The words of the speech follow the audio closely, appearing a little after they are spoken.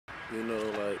You know,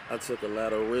 like, I took a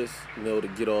lot of risks, you know, to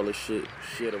get all this shit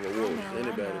of a wolf.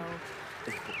 Anybody.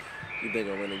 You think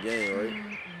I'm in the game, right?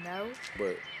 No.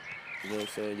 But, you know what I'm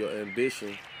saying, your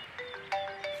ambition.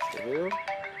 The hell?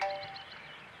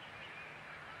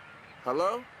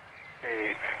 Hello?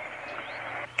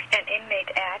 An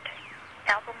inmate at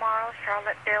Albemarle,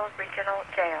 Charlottesville Regional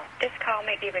Jail. This call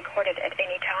may be recorded at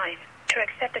any time. To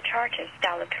accept the charges,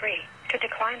 dial 3. To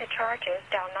decline the charges,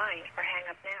 dial 9 or hang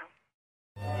up now.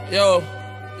 Yo,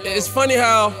 it's funny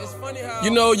how, you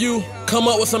know, you come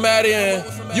up with somebody and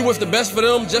you wish the best for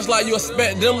them just like you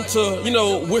expect them to, you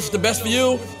know, wish the best for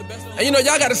you. And you know,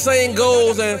 y'all got the same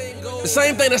goals and the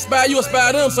same thing that inspire you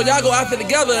inspire them, so y'all go out there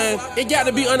together, and it got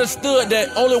to be understood that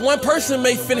only one person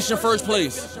may finish in first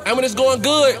place. And when it's going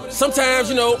good, sometimes,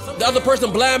 you know, the other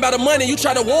person blind by the money, you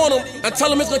try to warn them and tell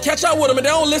them it's gonna catch up with them, and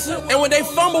they don't listen. And when they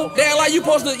fumble, they act like you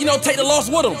supposed to, you know, take the loss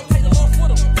with them.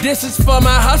 This is for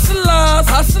my hustlers,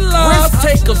 risk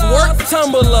takers, work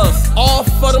tumblers, all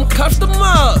for them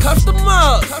customers,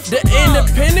 the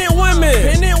independent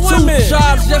women, two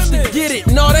jobs just to get it,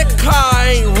 no that car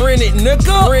ain't rented,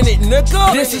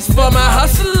 nigga, This is for my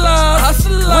hustlers,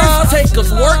 risk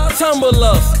takers, work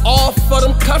tumblers, all for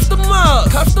them customers,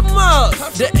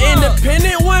 the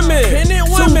independent women,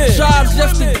 two jobs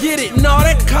just to get it, no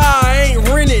that car ain't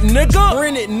rented,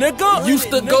 nigga, Used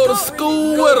to go to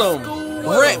school with them.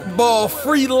 Rec ball,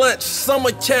 free lunch,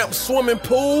 summer camp, swimming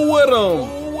pool with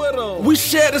them. We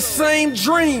share the same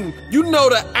dream. You know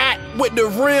the act with the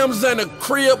rims and the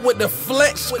crib with the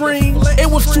flex screen. It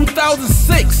was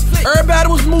 2006. Everybody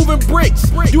was moving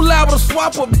bricks. You liable to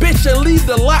swap a bitch and leave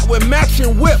the lot with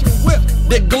matching whips.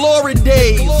 The glory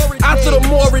days, after the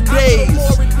Maury days.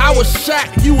 I was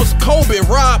Shaq, you was Kobe,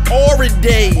 Rob Horry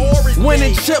days.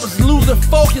 Winning chips, losing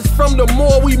focus from the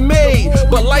more we made.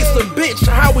 But life's a bitch,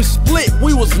 how we split,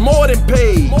 we was more than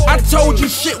paid. I told you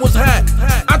shit was hot,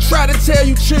 I tried to tell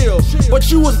you chill, but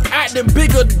you was acting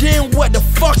bigger than what the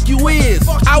fuck you is.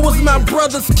 I was my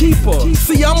brother's keeper.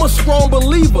 See, I'm a strong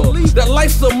believer that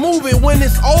life's a movie, when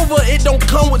it's over, it don't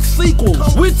come with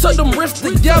sequels. We took them risks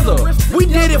together, we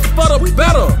did it for the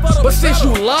better. But since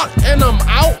you locked and I'm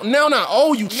out, now I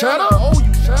owe you cheddar.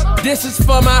 This is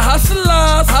for my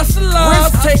hustlers,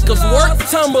 risk takers, work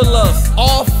tumblers,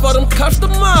 all for them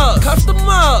customers,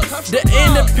 the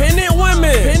independent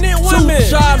women, two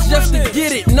jobs just to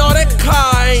get it, no that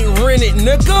car ain't rented,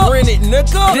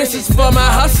 nigga, This is for my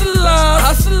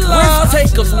hustlers, risk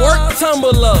takers, work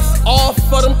tumblers, all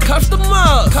for them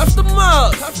customers,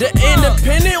 the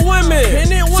independent women,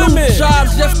 two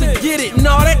jobs just to get it,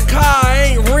 no that car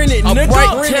ain't rented, nigga. A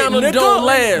bright counter don't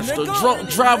last, a drunk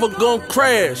driver gon'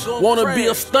 crash. Wanna be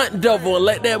a stunt devil and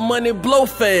let that money blow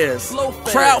fast.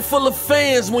 Crowd full of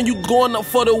fans when you going up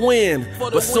for the win,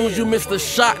 but soon as you miss the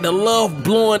shot, the love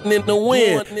blowing in the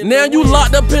wind. Now you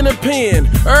locked up in a pen,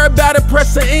 everybody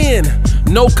pressing in.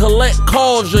 No collect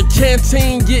calls, your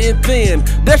canteen getting thin.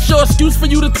 That's your excuse for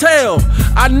you to tell.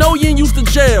 I know you ain't used to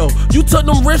jail. You took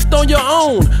them risks on your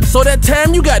own, so that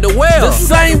time you got to well. The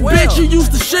same bitch you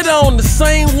used to shit on, the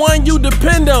same one you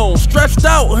depend on. Stressed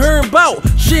out, hearing about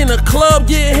she in a club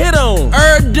getting hit on.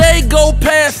 Every day go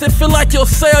past and feel like your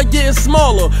cell getting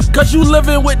smaller, cause you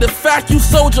living with the fact you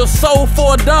sold your soul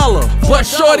for $1. But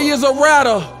shorty is a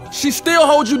rider, she still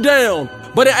holds you down.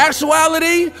 But in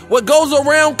actuality, what goes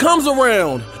around comes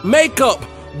around. Makeup,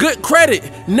 good credit,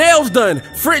 nails done,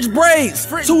 French braids,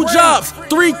 2 jobs,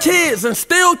 3 kids, and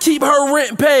still keep her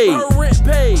rent paid.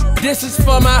 This is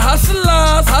for my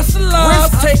hustlers,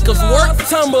 risk takers, work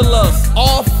tumblers,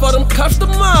 all for them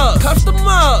customers,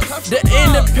 the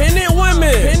independent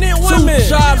women, 2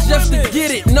 jobs just to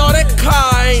get it, no that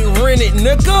car ain't rented,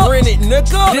 nigga,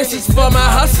 This is for my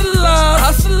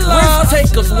hustlers, risk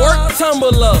takers, work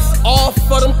tumblers, all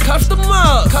for them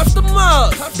customers,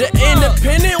 the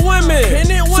independent women,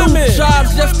 2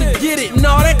 jobs just to get it,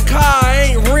 no that car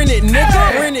ain't rented,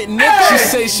 nigga, She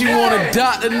say she want a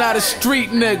doctor, not a street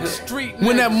nigga.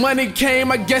 When that money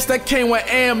came, I guess that came with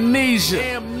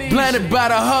amnesia. Blinded by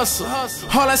the hustle,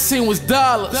 all I seen was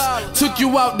dollars. Took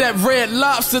you out that Red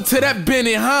Lobster to that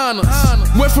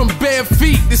Benihana's. Went from bare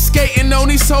feet to skating on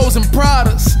these hoes and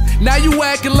products. Now you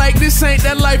acting like this ain't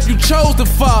that life you chose to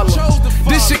follow.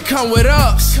 This shit come with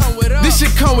ups, this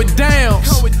shit come with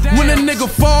downs. When a nigga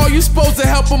fall, you supposed to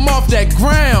help him off that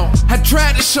ground. I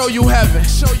tried to show you heaven,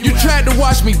 you tried to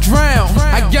watch me drown.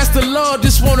 I guess the Lord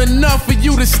just want enough for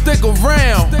you to stick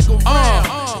around.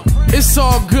 It's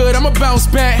all good, I'ma bounce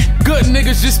back. Good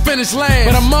niggas just finish last,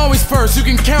 but I'm always first, you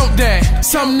can count that.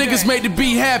 Some niggas made to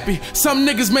be happy, some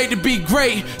niggas made to be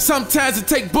great. Sometimes it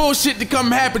take bullshit to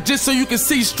come happen just so you can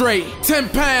see straight. 10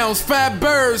 pounds, 5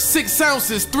 birds, 6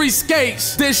 ounces, 3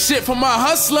 skates. This shit for my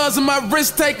hustlers and my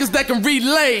risk takers that can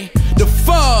relay the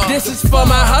fuck. This is for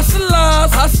my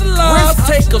hustlers, risk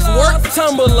takers, work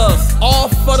tumblers, all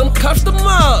for them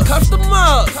customers,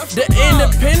 the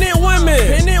independent women,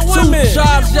 2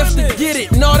 jobs just to get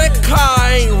it. No, that car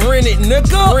ain't rented,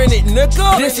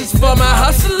 nigga. This is for my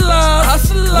hustlers,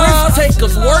 risk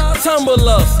takers, work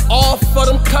tumblers, all for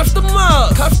them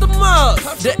customers,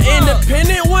 the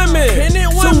independent women,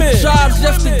 2 jobs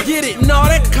just to get it. No,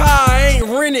 that car ain't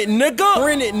rented, nigga.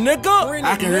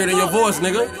 I can hear it in your voice,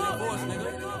 nigga.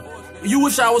 You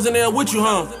wish I was in there with you,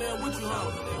 huh?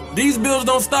 These bills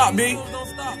don't stop, B.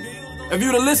 If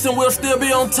you'd have listened, we'll still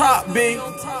be on top, B.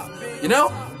 You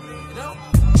know?